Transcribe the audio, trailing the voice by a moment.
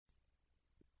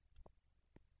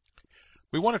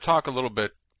We want to talk a little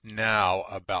bit now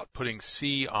about putting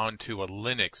C onto a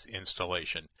Linux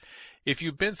installation. If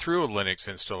you've been through a Linux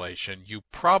installation, you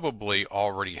probably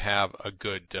already have a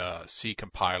good C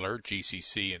compiler,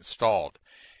 GCC, installed.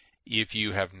 If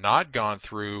you have not gone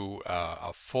through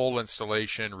a full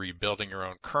installation, rebuilding your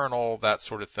own kernel, that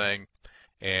sort of thing,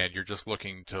 and you're just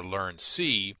looking to learn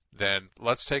C, then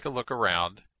let's take a look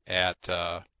around at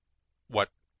what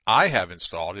I have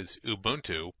installed is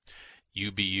Ubuntu.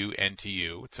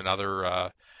 UBUNTU. It's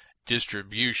another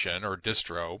distribution or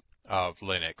distro of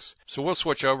Linux. So we'll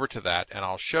switch over to that and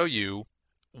I'll show you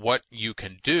what you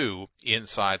can do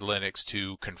inside Linux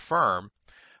to confirm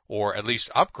or at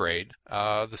least upgrade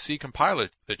the C compiler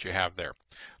that you have there.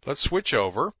 Let's switch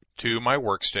over to my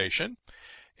workstation,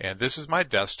 and this is my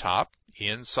desktop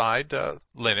inside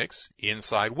Linux,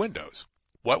 inside Windows.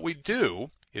 What we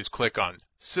do is click on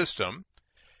System,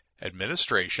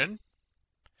 Administration,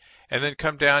 and then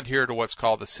come down here to what's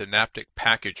called the Synaptic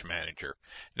Package Manager.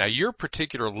 Now your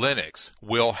particular Linux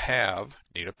will have,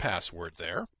 need a password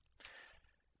there,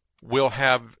 will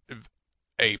have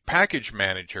a package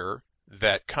manager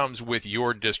that comes with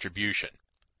your distribution.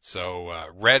 So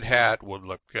Red Hat would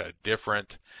look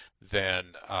different than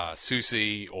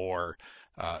SUSE or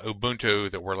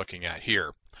Ubuntu that we're looking at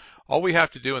here. All we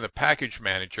have to do in the package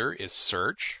manager is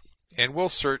search, and we'll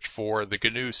search for the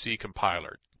GNU C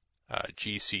compiler.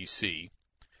 GCC.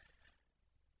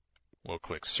 We'll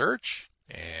click search,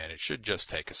 and it should just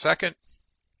take a second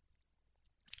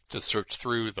to search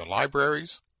through the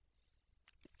libraries.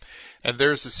 And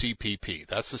there's the CPP.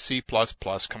 That's the C++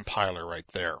 compiler right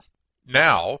there.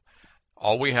 Now,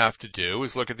 all we have to do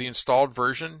is look at the installed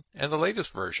version and the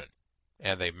latest version,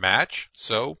 and they match,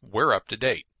 so we're up to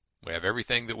date. We have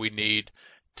everything that we need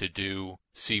to do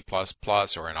C++,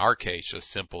 or in our case, just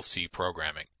simple C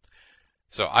programming.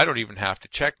 So I don't even have to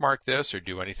check mark this or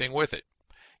do anything with it.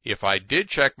 If I did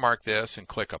check mark this and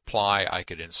click apply, I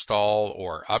could install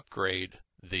or upgrade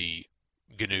the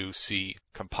GNU C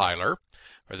compiler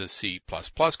or the C++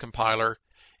 compiler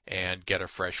and get a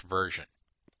fresh version.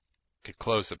 Could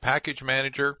close the package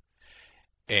manager,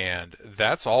 and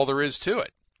that's all there is to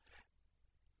it.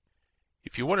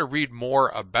 If you want to read more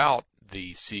about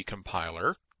the C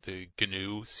compiler, the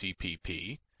GNU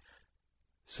CPP,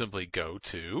 simply go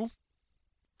to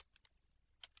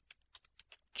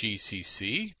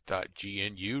gcc.gnu.org.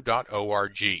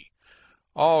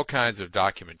 All kinds of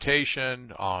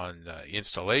documentation on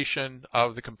installation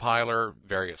of the compiler,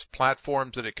 various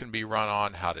platforms that it can be run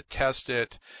on, how to test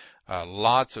it,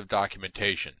 lots of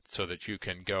documentation so that you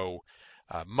can go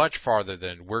much farther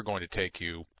than we're going to take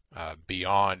you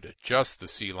beyond just the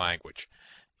C language.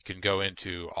 You can go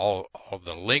into all of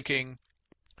the linking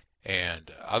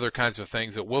and other kinds of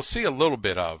things that we'll see a little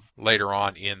bit of later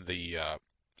on in the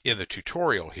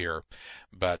tutorial here,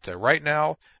 but right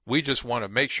now we just want to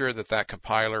make sure that that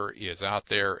compiler is out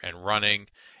there and running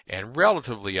and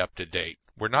relatively up to date.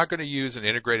 We're not going to use an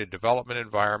integrated development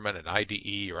environment, an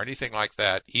IDE, or anything like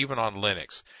that, even on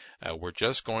Linux. We're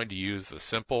just going to use the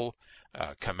simple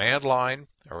command line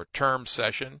or terminal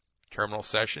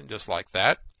session, just like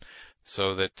that,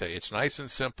 so that it's nice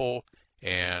and simple,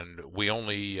 and we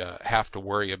only have to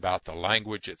worry about the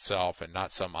language itself and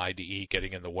not some IDE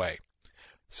getting in the way.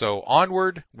 So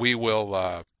onward, we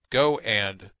will go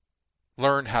and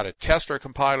learn how to test our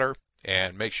compiler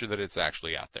and make sure that it's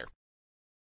actually out there.